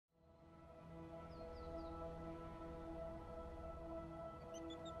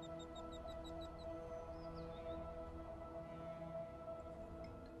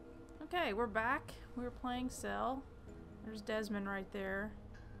Okay, we're back. We were playing XEL. There's Desmond right there.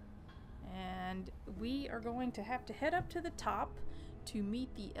 And we are going to have to head up to the top to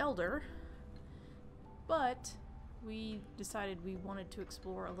meet the Elder. But we decided we wanted to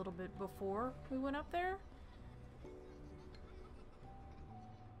explore a little bit before we went up there.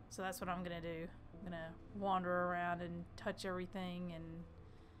 So that's what I'm gonna do. I'm gonna wander around and touch everything and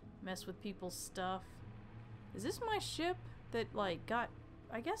mess with people's stuff. Is this my ship that, like, got...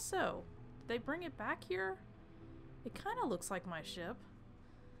 I guess so. Did they bring it back here? It kind of looks like my ship.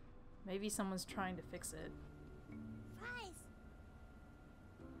 Maybe someone's trying to fix it. Fries!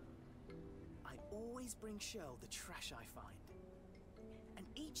 I always bring Shirl the trash I find. And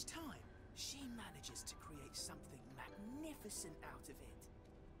each time, she manages to create something magnificent out of it.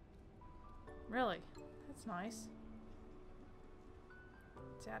 Really? That's nice.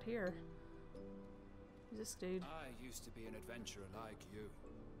 It's out here. Who's this dude? I used to be an adventurer like you.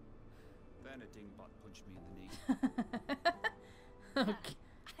 Then a dingbat punched me in the knee. Okay.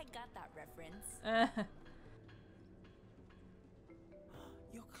 I got that reference.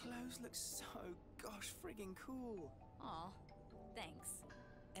 Your clothes look so gosh friggin' cool. Aw, thanks.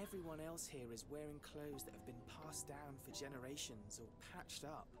 Everyone else here is wearing clothes that have been passed down for generations or patched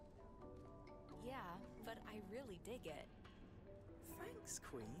up. Yeah, but I really dig it. Thanks,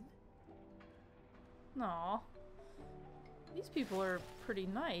 Queen. Aw. These people are pretty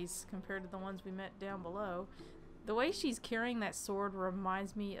nice compared to the ones we met down below. The way she's carrying that sword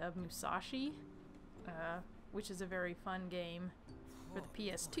reminds me of Musashi, which is a very fun game for the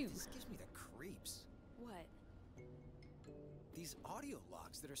PS2. This gives me the creeps. What? These audio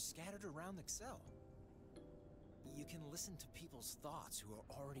logs that are scattered around the XEL. You can listen to people's thoughts who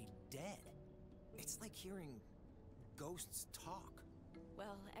are already dead. It's like hearing ghosts talk.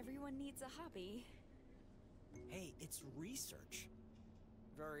 Well, everyone needs a hobby. Hey, it's research.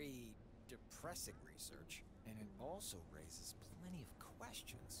 Very depressing research. And it also raises plenty of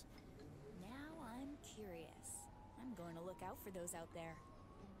questions. Now I'm curious. I'm going to look out for those out there.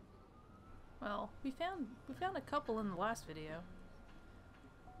 Well, we found a couple in the last video.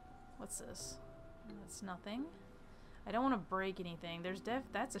 What's this? That's nothing. I don't want to break anything.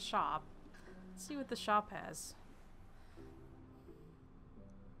 That's a shop. Let's see what the shop has.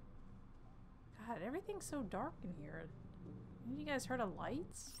 God, everything's so dark in here. Have you guys heard of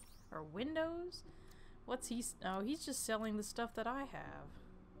lights? Or windows? What's he... Oh, he's just selling the stuff that I have.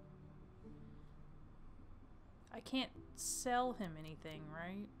 I can't sell him anything,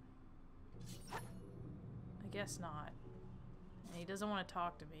 right? I guess not. And he doesn't want to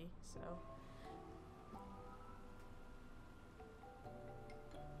talk to me, so...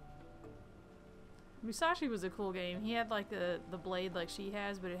 Musashi was a cool game. He had like the blade like she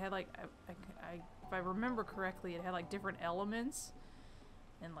has, but it had like if I remember correctly, it had like different elements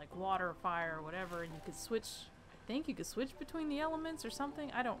and like water, fire, or whatever, and you could switch. I think you could switch between the elements or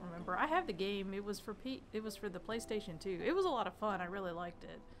something. I don't remember. I have the game. It was for the PlayStation 2. It was a lot of fun. I really liked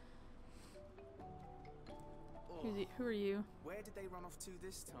it. Oh, Who are you? where did they run off to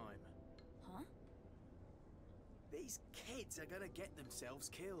this time? Huh? These kids are gonna get themselves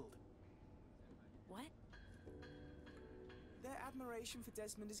killed. What? Their admiration for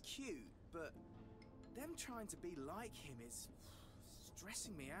Desmond is cute, but them trying to be like him is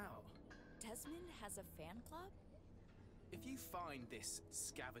stressing me out. Desmond has a fan club? If you find this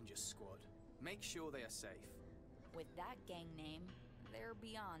scavenger squad, make sure they are safe. With that gang name, they're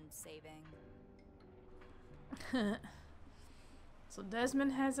beyond saving. So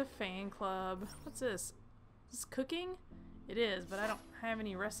Desmond has a fan club. What's this? Is this cooking? It is, but I don't have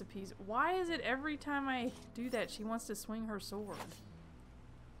any recipes. Why is it every time I do that she wants to swing her sword?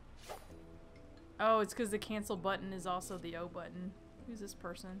 Oh, it's because the cancel button is also the O button. Who's this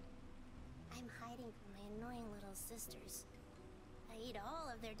person? I'm hiding from my annoying little sisters. I eat all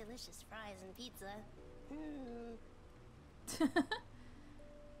of their delicious fries and pizza.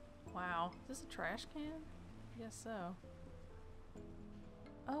 Wow. Is this a trash can? I guess so.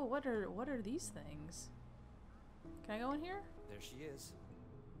 Oh, what are these things? Can I go in here? There she is.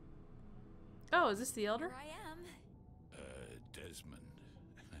 Oh, is this the Elder? Here I am. Desmond.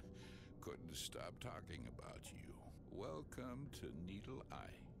 Couldn't stop talking about you. Welcome to Needle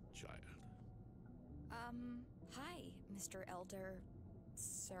Eye, child. Hi, Mr. Elder.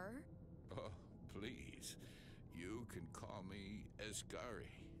 Sir? Oh, please. You can call me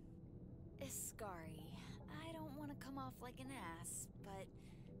Escari. Iscari. I don't want to come off like an ass, but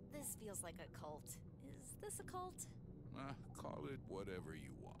this feels like a cult. Is this a cult? Call it whatever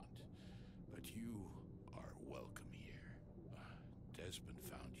you want. But you are welcome here. Desmond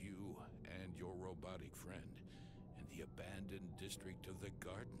found you and your robotic friend in the abandoned district of the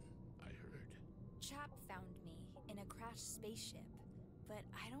garden. I Chap found me in a crashed spaceship, but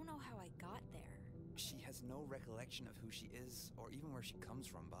I don't know how I got there. She has no recollection of who she is, or even where she comes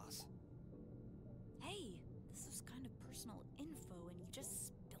from, boss. Hey, this is kind of personal info and you just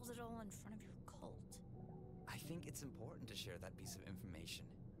spilled it all in front of your cult. I think it's important to share that piece of information.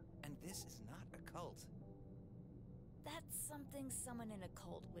 And this is not a cult. That's something someone in a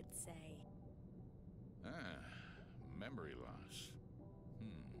cult would say. Ah, memory loss.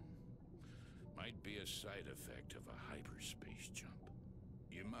 Might be a side effect of a hyperspace jump.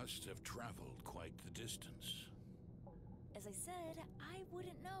 You must have traveled quite the distance. As I said, I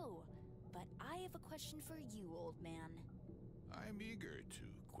wouldn't know. But I have a question for you, old man. I'm eager to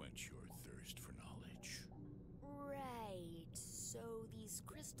quench your thirst for knowledge. Right. So these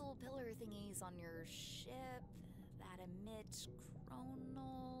crystal pillar thingies on your ship that emit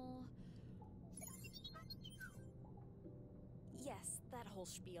chronal... Yes, that whole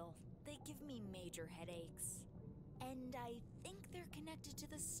spiel. They give me major headaches. And I think they're connected to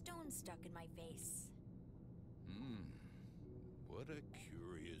the stone stuck in my face. What a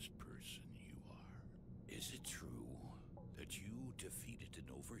curious person you are. Is it true that you defeated an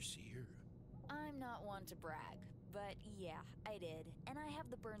overseer? I'm not one to brag, but yeah, I did. And I have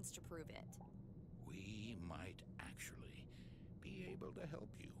the burns to prove it. We might actually be able to help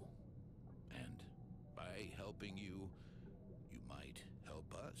you. And by helping you, you might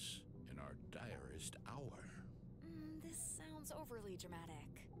help us in our direst hour. This sounds overly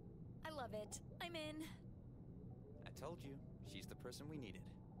dramatic. I love it. I'm in. I told you, she's the person we needed.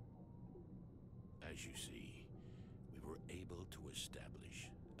 As you see, we were able to establish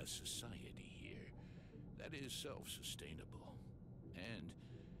a society here that is self-sustainable and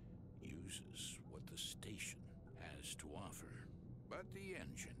uses what the station has to offer. But the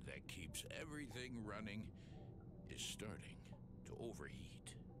engine that keeps everything running is starting to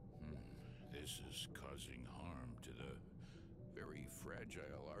overheat. This is causing harm to the very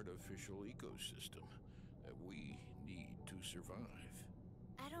fragile artificial ecosystem that we need to survive.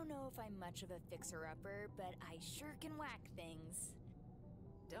 I don't know if I'm much of a fixer-upper, but I sure can whack things.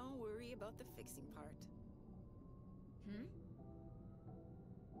 Don't worry about the fixing part.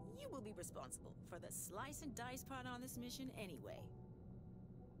 You will be responsible for the slice and dice part on this mission anyway.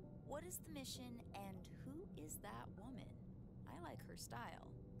 What is the mission, and who is that woman? I like her style.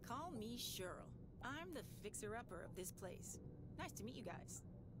 Call me Cheryl. I'm the fixer-upper of this place. Nice to meet you guys.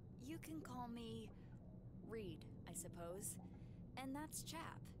 You can call me Reid, I suppose. And that's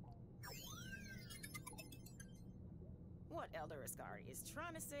Chap. What Elder Ascari is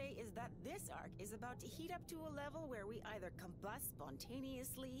trying to say is that this arc is about to heat up to a level where we either combust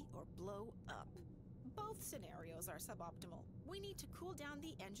spontaneously or blow up. Both scenarios are suboptimal. We need to cool down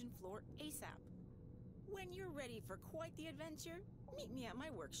the engine floor ASAP. When you're ready for quite the adventure, meet me at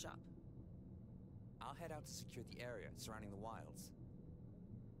my workshop. I'll head out to secure the area surrounding the wilds.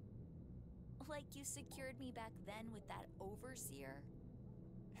 Like you secured me back then with that overseer?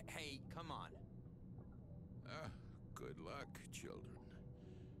 Hey, come on. Good luck, children.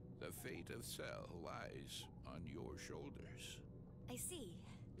 The fate of XEL lies on your shoulders. I see.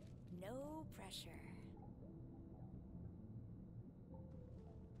 No pressure.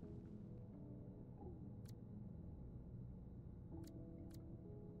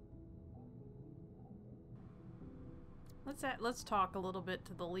 Let's talk a little bit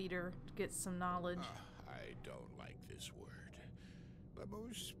to the leader to get some knowledge. I don't like this word, but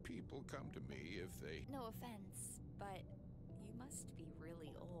most people come to me if they... No offense, but you must be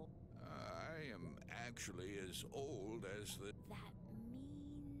really old. I am actually as old as the... That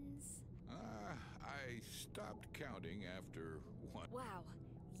means... I stopped counting after one... Wow,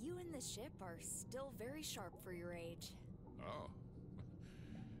 you and the ship are still very sharp for your age. Oh,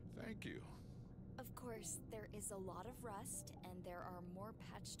 thank you. Of course, there is a lot of rust, and there are more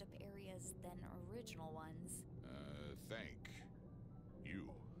patched up areas than original ones. Thank you.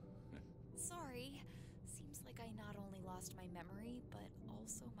 Sorry. Seems like I not only lost my memory, but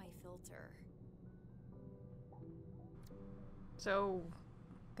also my filter. So,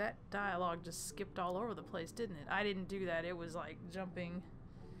 that dialogue just skipped all over the place, didn't it? I didn't do that. It was like jumping.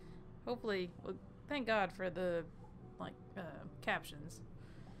 Hopefully, well, thank God for the, captions.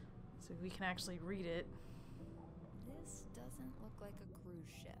 So we can actually read it. This doesn't look like a cruise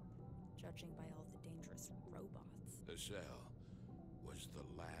ship, judging by all the dangerous robots. The XEL was the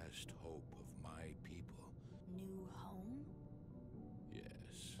last hope of my people. New home?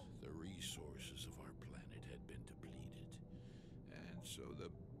 Yes, the resources of our planet had been depleted. And so the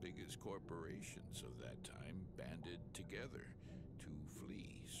biggest corporations of that time banded together to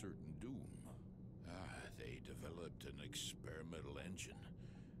flee certain doom. They developed an experimental engine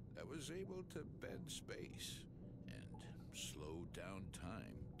that was able to bend space and slow down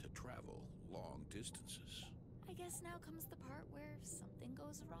time to travel long distances. I guess now comes the part where something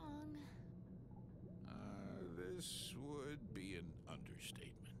goes wrong. This would be an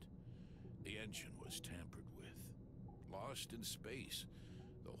understatement. The engine was tampered with. Lost in space,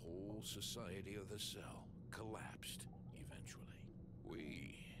 the whole society of the cell collapsed eventually.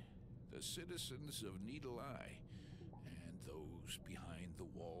 We, the citizens of Needle-Eye, and those behind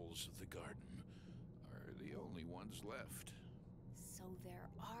the walls of the garden, are the only ones left. So there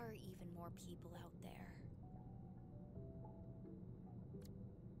are even more people out there.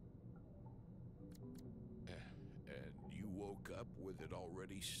 And you woke up with it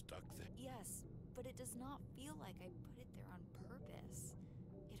already stuck there? Yes, but it does not feel like I put it there on purpose.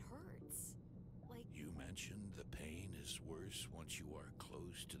 It hurts. Like... You mentioned the pain is worse once you are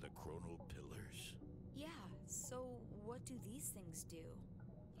close to the chronal pillars? Yeah, so what do these things do?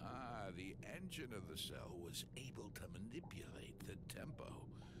 The engine of the cell was able to manipulate the tempo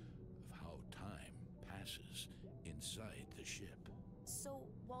of how time passes inside the ship. So,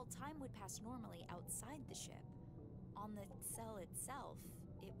 while time would pass normally outside the ship, on the cell itself,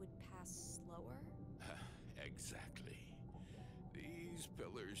 it would pass slower? Exactly. These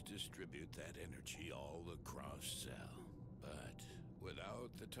pillars distribute that energy all across cell. But without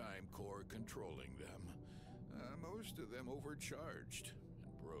the time core controlling them, most of them overcharged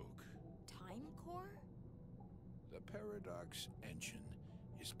and broke. Time core? The Paradox engine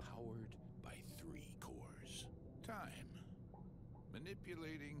is powered by 3 cores. Time.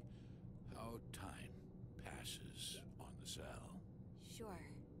 Manipulating how time passes on the cell. Sure.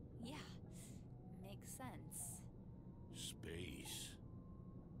 Yeah. Makes sense. Space.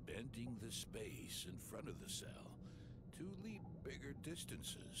 Bending the space in front of the cell to leap bigger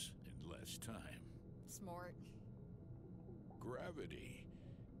distances in less time. Smart. Gravity.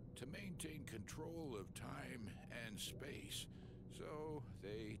 To maintain control of time and space, so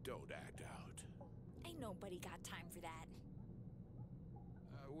they don't act out. Ain't nobody got time for that.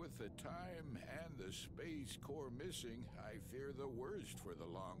 With the time and the space core missing, I fear the worst for the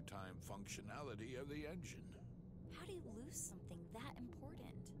long-time functionality of the engine. How do you lose something that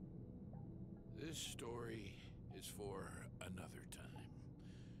important? This story is for another time.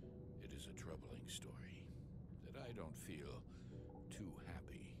 It is a troubling story that I don't feel too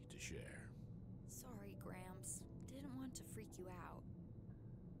happy to share. Sorry, Gramps. Didn't want to freak you out.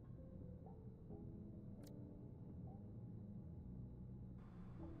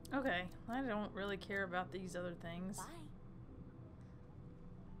 Okay, I don't really care about these other things. Bye.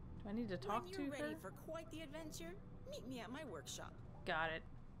 Do I need to talk to her? When you're ready for quite the adventure, meet me at my workshop. Got it.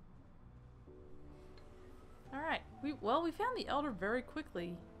 Alright, we found the Elder very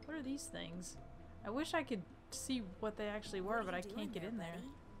quickly. What are these things? I wish I could see what they actually were, but I can't get in there.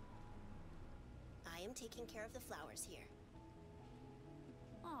 I am taking care of the flowers here.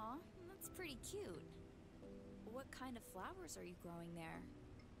 Aw, that's pretty cute. What kind of flowers are you growing there?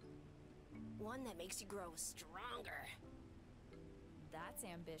 One that makes you grow stronger. That's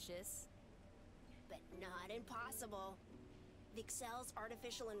ambitious. But not impossible. The XEL.'s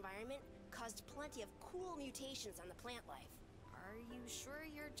artificial environment caused plenty of cool mutations on the plant life. Are you sure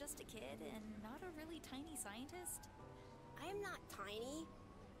you're just a kid and not a really tiny scientist? I am not tiny.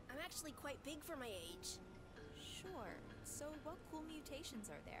 I'm actually quite big for my age. Sure. So what cool mutations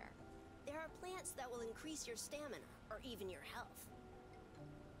are there? There are plants that will increase your stamina, or even your health.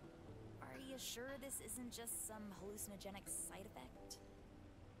 Are you sure this isn't just some hallucinogenic side effect?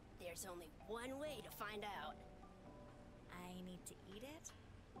 There's only one way to find out. I need to eat it?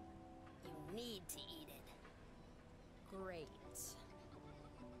 You need to eat it. Great.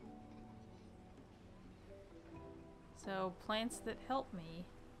 So, plants that help me.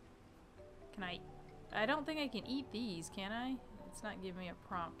 Can I don't think I can eat these, can I? It's not giving me a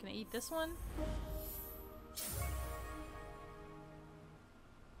prompt. Can I eat this one?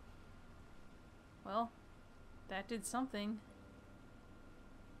 Well, that did something.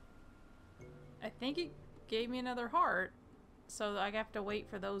 I think it gave me another heart. So I have to wait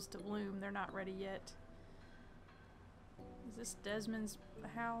for those to bloom. They're not ready yet. Is this Desmond's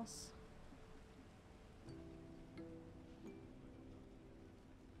house?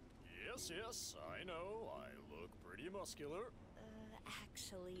 Yes, I know. I look pretty muscular.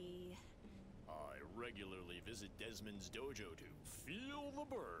 Actually... I regularly visit Desmond's dojo to feel the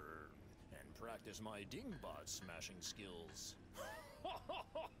burn and practice my dingbot smashing skills.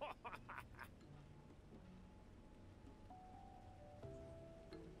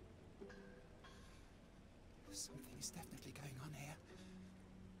 Something is definitely going on here.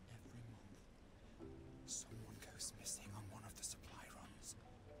 Every month, someone goes missing on one of the supply runs.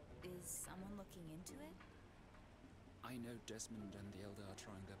 someone looking into it? I know Desmond and the Elder are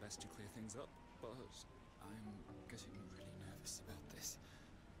trying their best to clear things up, but I'm getting really nervous about this.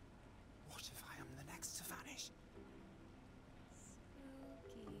 What if I am the next to vanish?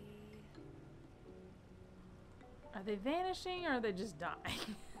 Spooky. Are they vanishing or are they just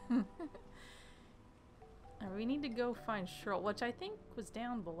dying? We need to go find Cheryl, which I think was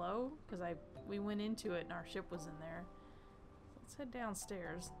down below, because we went into it and our ship was in there. Let's head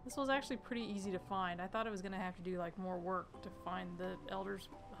downstairs. This was actually pretty easy to find. I thought I was going to have to do like more work to find the Elder's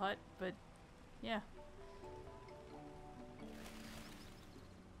hut, but yeah.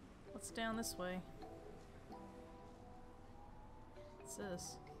 Let's down this way. What's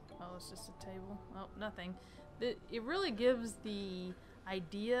this? Oh, it's just a table. Oh, nothing. It really gives the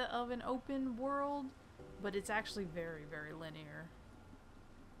idea of an open world, but it's actually very, very linear.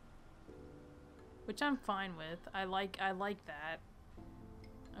 Which I'm fine with. I like that.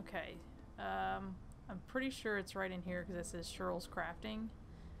 Okay. I'm pretty sure it's right in here because it says Cheryl's Crafting.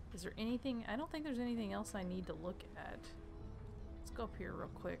 Is there anything? I don't think there's anything else I need to look at. Let's go up here real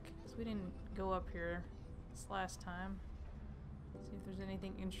quick, because we didn't go up here this last time. See if there's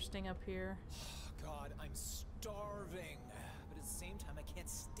anything interesting up here. God, I'm starving. But at the same time, I can't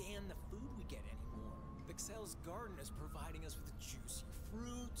stand the food we get anymore. XEL.'s garden is providing us with juicy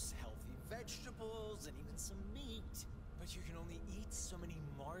fruits, healthy vegetables, and even some meat. But you can only eat so many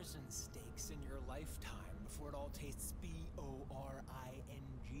Marzen steaks in your lifetime before it all tastes boring.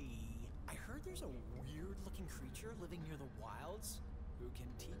 I heard there's a weird-looking creature living near the wilds who can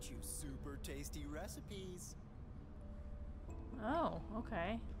teach you super tasty recipes. Oh,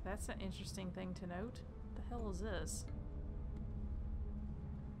 okay. That's an interesting thing to note. What the hell is this?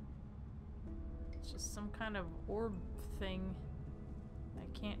 It's just some kind of orb thing.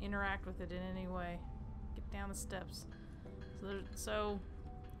 I can't interact with it in any way. Get down the steps.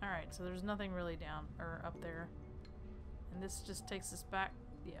 Alright, so there's nothing really down, or up there. And this just takes us back.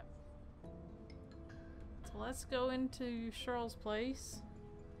 Yep. So let's go into Cheryl's place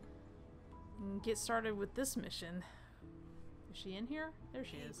and get started with this mission. Is she in here? There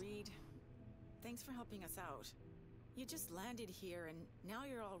she is. Hey, Reid. Thanks for helping us out. You just landed here and now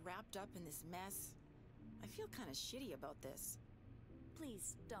you're all wrapped up in this mess. I feel kind of shitty about this.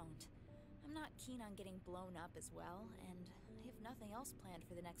 Please, don't. I'm not keen on getting blown up as well, and I have nothing else planned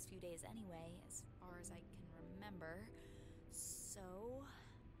for the next few days anyway, as far as I can remember. So...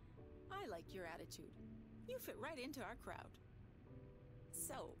 I like your attitude. You fit right into our crowd.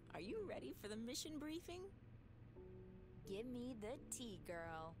 So, are you ready for the mission briefing? Give me the tea,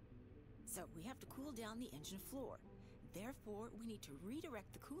 girl. So, we have to cool down the engine floor. Therefore, we need to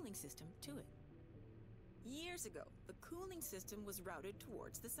redirect the cooling system to it. Years ago, the cooling system was routed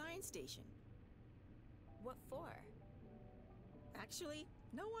towards the science station. What for? Actually,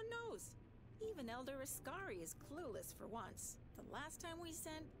 no one knows. Even Elder Ascari is clueless for once. The last time we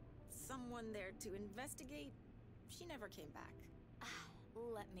sent someone there to investigate, she never came back.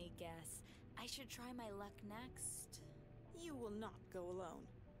 Let me guess. I should try my luck next. You will not go alone.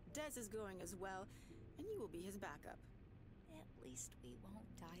 Des is going as well, and you will be his backup. At least we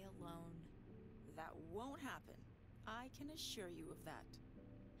won't die alone. That won't happen. I can assure you of that.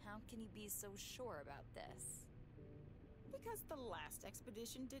 How can you be so sure about this? Because the last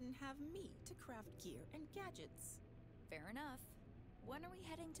expedition didn't have me to craft gear and gadgets. Fair enough. When are we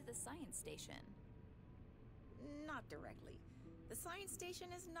heading to the science station? Not directly. The science station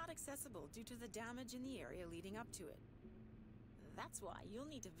is not accessible due to the damage in the area leading up to it. That's why you'll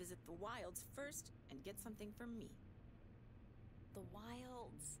need to visit the wilds first and get something from me. The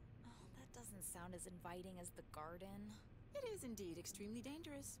wilds? Oh, that doesn't sound as inviting as the garden. It is indeed extremely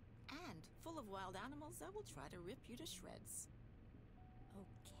dangerous, and full of wild animals that will try to rip you to shreds.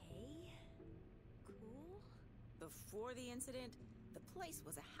 Okay. Cool. Before the incident, the place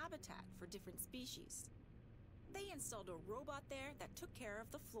was a habitat for different species. They installed a robot there that took care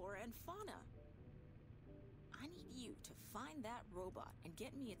of the flora and fauna. I need you to find that robot and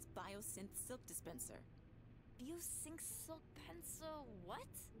get me its biosynth silk dispenser. Biosync silk pencil what?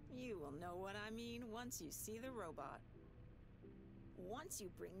 You will know what I mean once you see the robot. Once you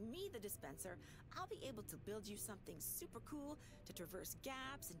bring me the dispenser, I'll be able to build you something super cool to traverse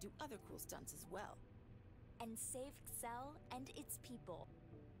gaps and do other cool stunts as well. And save XEL and its people.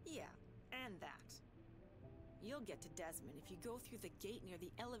 Yeah, and that. You'll get to Desmond if you go through the gate near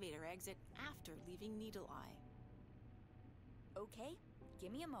the elevator exit after leaving Needle Eye. Okay,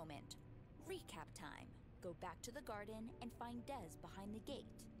 give me a moment. Recap time. Go back to the garden and find Des behind the gate.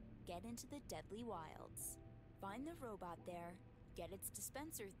 Get into the deadly wilds. Find the robot there, get its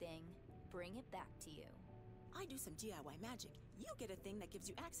dispenser thing, bring it back to you. I do some DIY magic. you get a thing that gives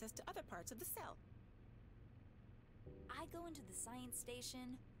you access to other parts of the cell. I go into the science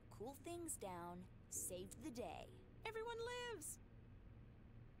station, cool things down, save the day. Everyone lives!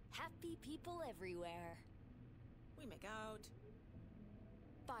 Happy people everywhere. We make out.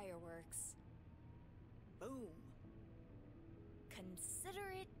 Fireworks. Boom. Consider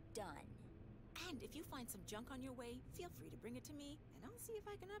it done. And if you find some junk on your way, feel free to bring it to me, and I'll see if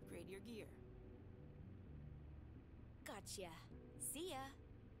I can upgrade your gear. Gotcha. See ya.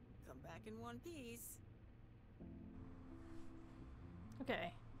 Come back in one piece.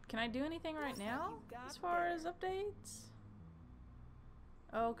 Okay. Can I do anything right now as far as updates?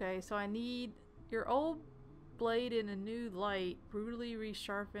 Okay, so I need your old blade in a new light, brutally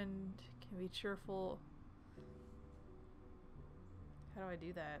resharpened, can be cheerful. How do I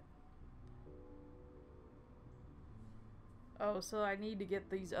do that? Oh, so I need to get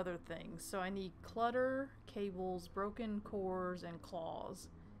these other things. So I need clutter, cables, broken cores, and claws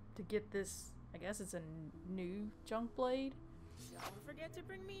to get this. I guess it's a new junk blade. Don't forget to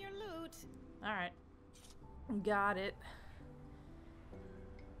bring me your loot. Alright. Got it.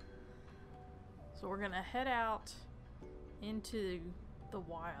 So we're gonna head out into the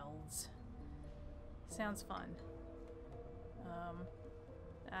wilds. Sounds fun.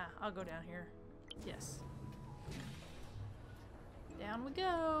 I'll go down here. Yes. Down we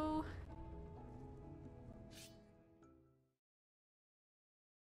go.